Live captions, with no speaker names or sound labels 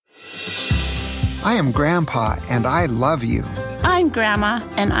I am Grandpa, and I love you. I'm Grandma,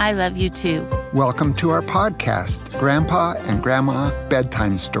 and I love you too. Welcome to our podcast, Grandpa and Grandma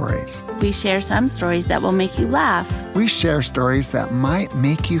Bedtime Stories. We share some stories that will make you laugh. We share stories that might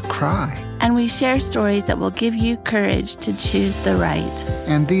make you cry. And we share stories that will give you courage to choose the right.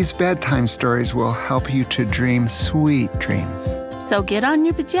 And these bedtime stories will help you to dream sweet dreams. So get on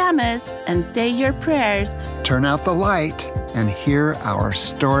your pajamas and say your prayers. Turn out the light and hear our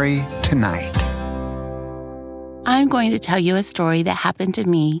story tonight. I'm going to tell you a story that happened to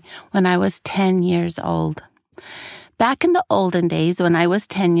me when I was 10 years old. Back in the olden days, when I was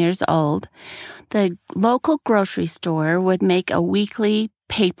 10 years old, the local grocery store would make a weekly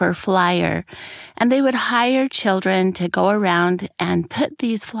paper flyer, and they would hire children to go around and put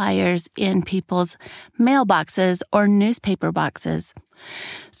these flyers in people's mailboxes or newspaper boxes.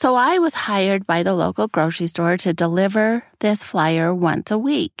 So I was hired by the local grocery store to deliver this flyer once a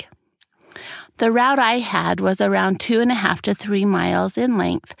week. The route I had was around 2.5 to 3 miles in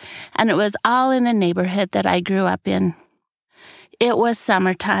length, and it was all in the neighborhood that I grew up in. It was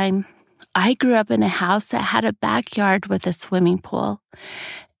summertime. I grew up in a house that had a backyard with a swimming pool.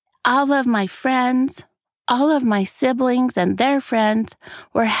 All of my friends, all of my siblings and their friends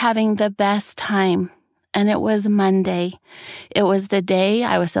were having the best time, and it was Monday. It was the day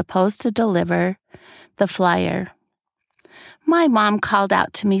I was supposed to deliver the flyer. My mom called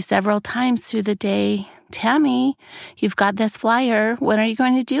out to me several times through the day, "Tammy, you've got this flyer. When are you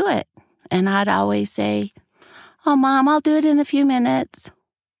going to do it?" And I'd always say, "Oh, Mom, I'll do it in a few minutes."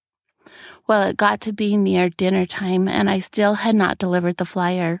 Well, it got to be near dinner time, and I still had not delivered the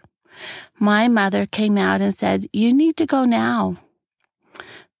flyer. My mother came out and said, "You need to go now."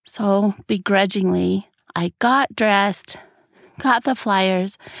 So, begrudgingly, I got dressed, got the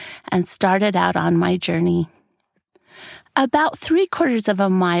flyers, and started out on my journey. About 3/4 of a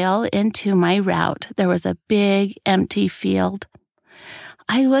mile into my route, there was a big, empty field.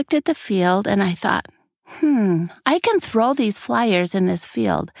 I looked at the field and I thought, I can throw these flyers in this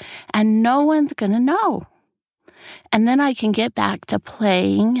field and no one's going to know. And then I can get back to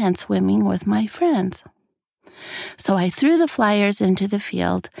playing and swimming with my friends. So I threw the flyers into the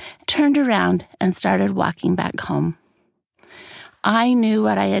field, turned around, and started walking back home. I knew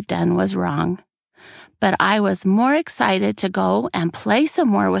what I had done was wrong, but I was more excited to go and play some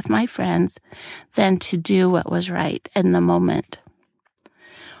more with my friends than to do what was right in the moment.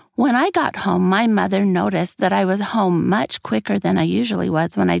 When I got home, my mother noticed that I was home much quicker than I usually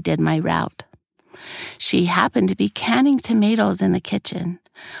was when I did my route. She happened to be canning tomatoes in the kitchen.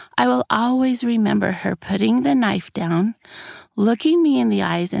 I will always remember her putting the knife down, looking me in the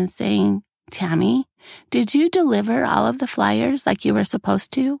eyes and saying, "Tammy, did you deliver all of the flyers like you were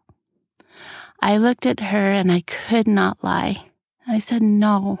supposed to?" I looked at her and I could not lie. I said,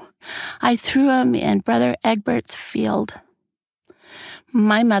 "No, I threw them in Brother Egbert's field."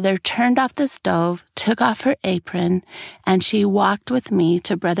 My mother turned off the stove, took off her apron, and she walked with me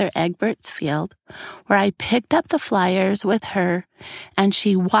to Brother Egbert's field, where I picked up the flyers with her, and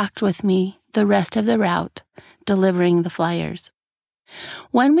she walked with me the rest of the route, delivering the flyers.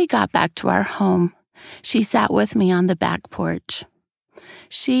 When we got back to our home, she sat with me on the back porch.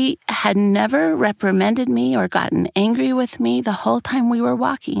 She had never reprimanded me or gotten angry with me the whole time we were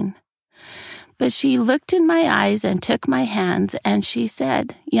walking. But she looked in my eyes and took my hands and she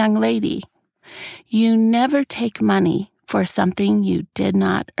said, "Young lady, you never take money for something you did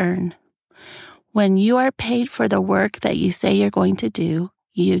not earn. When you are paid for the work that you say you're going to do,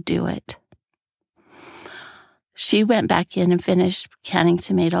 you do it." She went back in and finished canning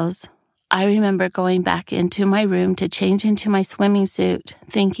tomatoes. I remember going back into my room to change into my swimming suit,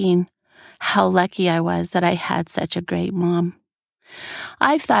 thinking how lucky I was that I had such a great mom.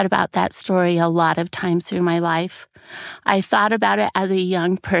 I've thought about that story a lot of times through my life. I thought about it as a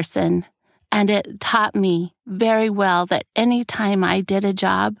young person, and it taught me very well that any time I did a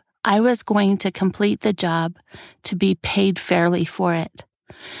job, I was going to complete the job to be paid fairly for it.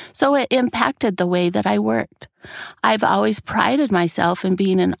 So it impacted the way that I worked. I've always prided myself in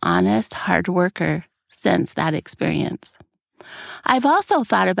being an honest, hard worker since that experience. I've also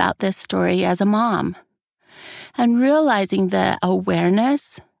thought about this story as a mom and realizing the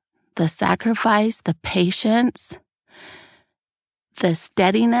awareness, the sacrifice, the patience, the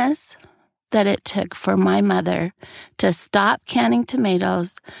steadiness that it took for my mother to stop canning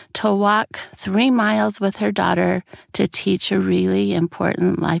tomatoes, to walk 3 miles with her daughter to teach a really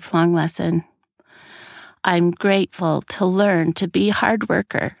important lifelong lesson. I'm grateful to learn to be a hard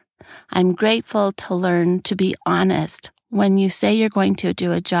worker. I'm grateful to learn to be honest When you say you're going to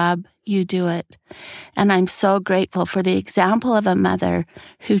do a job, you do it. And I'm so grateful for the example of a mother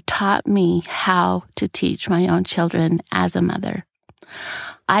who taught me how to teach my own children as a mother.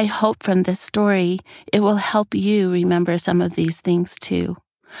 I hope from this story it will help you remember some of these things too.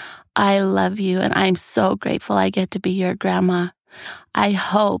 I love you, and I'm so grateful I get to be your grandma. I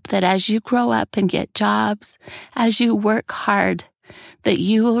hope that as you grow up and get jobs, as you work hard, that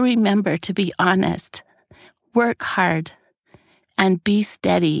you will remember to be honest, work hard, and be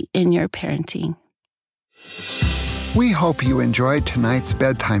steady in your parenting. We hope you enjoyed tonight's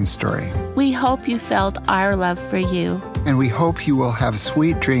bedtime story. We hope you felt our love for you. And we hope you will have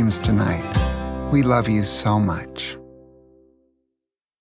sweet dreams tonight. We love you so much.